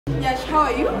How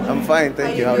are you? I'm fine,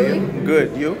 thank you. How are you?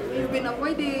 Good. You? You've been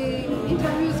avoiding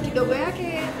interviews kidogo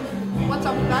yake. What's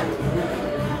up with that?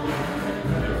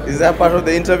 Is that part of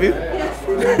the interview? Yes.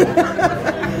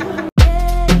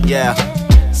 Yeah,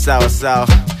 sawa.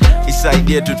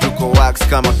 Isaidie tu tuko wax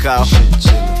kama kao.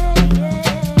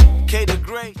 K the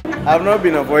Great. I've not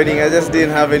been avoiding. I just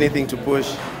didn't have anything to push.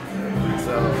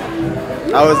 So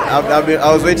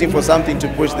I was waiting for something to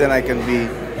push. Then I can be.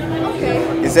 Okay.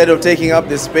 Instead of taking up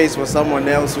the space for someone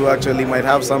else who actually might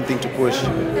have something to push.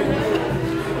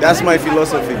 That's my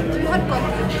philosophy. You had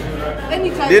content.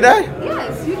 Anytime. Did I?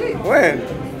 Yes, you did. When?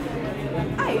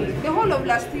 The whole of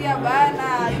last year,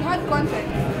 Bana, you had content.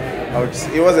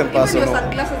 It wasn't Even personal. your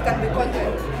sunglasses can be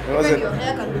content. Even your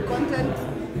hair can be content.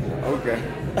 Okay.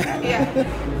 Yeah.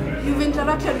 You've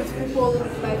interacted with people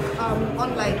like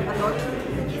online a lot.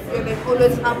 You're like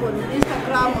always up on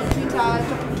Instagram, on Twitter,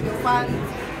 talking to your fans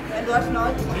and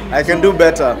whatnot. I can do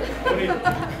better.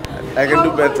 I can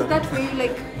do better. How is that for you?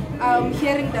 Like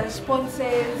hearing the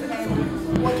responses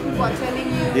and what people are telling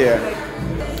you? Yeah. Like,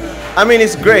 I mean,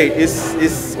 it's great.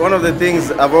 It's one of the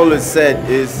things I've always said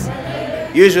is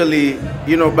usually,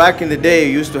 you know, back in the day,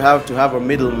 you used to have a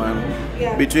middleman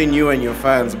between you and your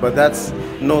fans, but that's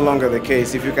no longer the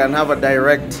case. If you can have a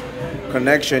direct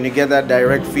connection, you get that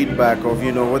direct feedback of,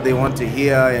 you know, what they want to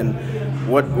hear and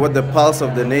what the pulse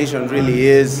of the nation really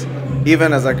is.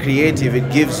 Even as a creative, it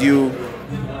gives you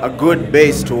a good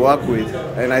base to work with,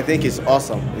 and I think it's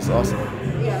awesome. It's awesome.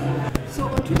 yeah. So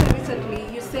on Twitter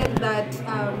recently, you said that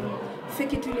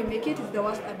fake it till you make it is the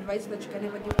worst advice that you can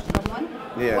ever give to someone.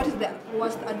 Yeah. What is the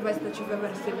worst advice that you've ever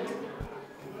received?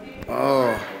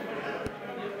 Oh,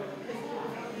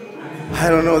 I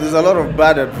don't know. There's a lot of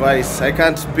bad advice. I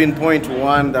can't pinpoint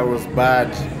one that was bad,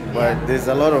 but there's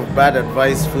a lot of bad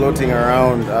advice floating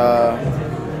around.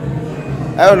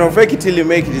 I don't know. Fake it till you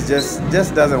make it just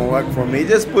doesn't work for me. It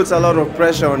just puts a lot of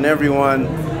pressure on everyone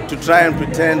to try and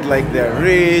pretend like they're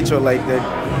rich or like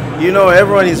that. You know,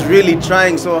 everyone is really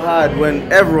trying so hard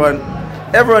when everyone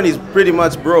is pretty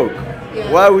much broke.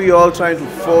 Yeah. Why are we all trying to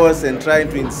force and trying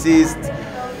to insist?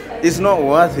 It's not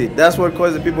worth it. That's what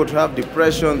causes people to have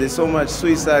depression. There's so much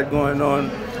suicide going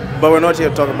on. But we're not here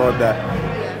to talk about that.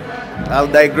 I'll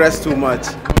digress too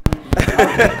much.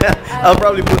 I'll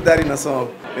probably put that in a song.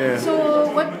 Yeah.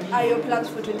 So what are your plans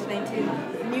for 2019?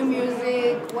 New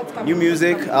music? What's coming? New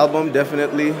music, album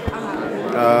definitely.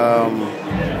 Uh-huh.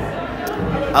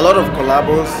 A lot of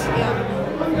collabos.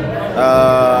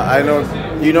 Yeah. I know,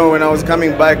 you know, when I was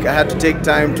coming back, I had to take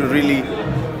time to really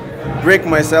break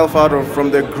myself out from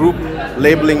the group,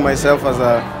 labeling myself as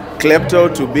a klepto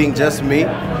to being just me.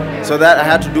 So that I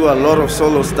had to do a lot of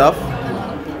solo stuff,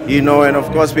 you know, and of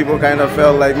course people kind of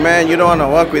felt like, man, you don't want to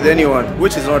work with anyone,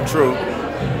 which is not true.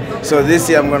 So this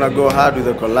year I'm going to go hard with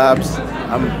the collabs.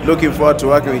 I'm looking forward to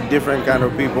working with different kind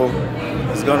of people.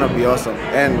 It's going to be awesome.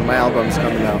 And my album is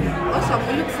coming out. Awesome,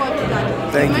 we look forward to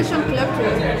that. Thank you. mentioned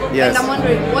Klepto, Yes. and I'm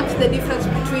wondering what's the difference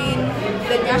between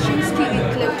the Nyashinski in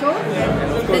Klepto and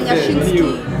the Nyashinski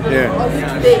Yeah. of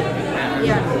today?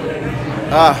 Yeah.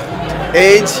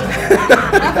 Age.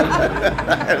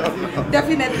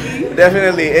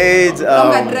 Definitely age.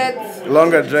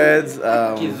 Longer dreads.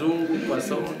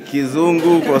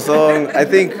 Kizungu kwa song. I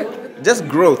think just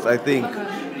growth. I think,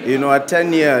 you know, a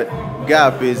 10-year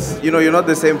gap is, you know, you're not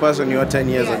the same person you were 10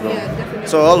 years ago. Yeah,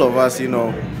 so all of us, you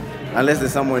know, unless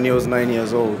there's someone who's 9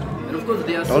 years old, And of course,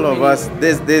 there are all of us,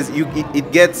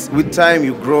 it gets, with time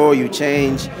you grow, you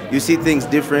change, you see things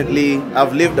differently.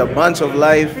 I've lived a bunch of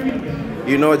life,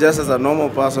 you know, just as a normal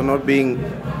person, not being,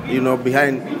 you know,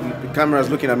 behind cameras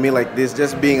looking at me like this,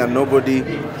 just being a nobody.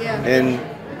 Yeah. And,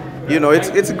 you know,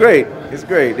 it's great. It's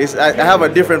great. I have a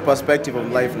different perspective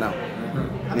of life now.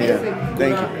 Amazing. Yeah.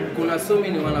 Thank you. Kuna so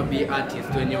many wannabe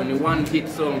artists when you only one hit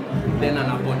song then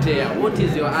anapotea. What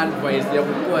is your advice ya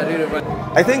kukua relevant?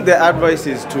 I think the advice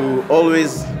is to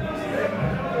always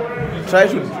try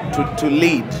to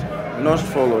lead, not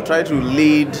follow. Try to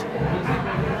lead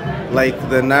like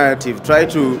the narrative. Try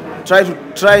to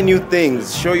try new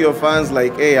things. Show your fans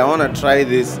like, hey, I want to try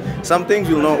this. Some things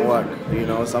will not work, you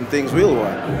know, some things will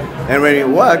work. And when it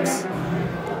works,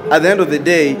 at the end of the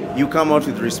day, you come out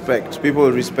with respect. People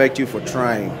will respect you for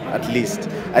trying, at least.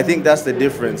 I think that's the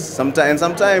difference. Sometimes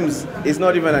it's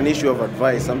not even an issue of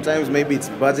advice. Sometimes maybe it's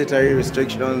budgetary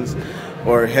restrictions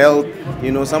or health.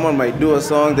 You know, someone might do a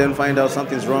song, then find out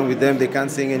something's wrong with them, they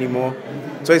can't sing anymore.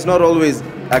 So it's not always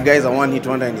a guy's a one-hit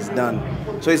wonder and he's done.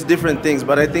 So it's different things,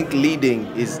 but I think leading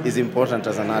is important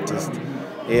as an artist.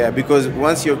 Yeah, because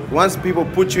once people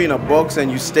put you in a box and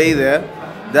you stay there,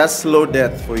 that's slow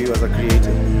death for you as a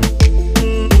creator.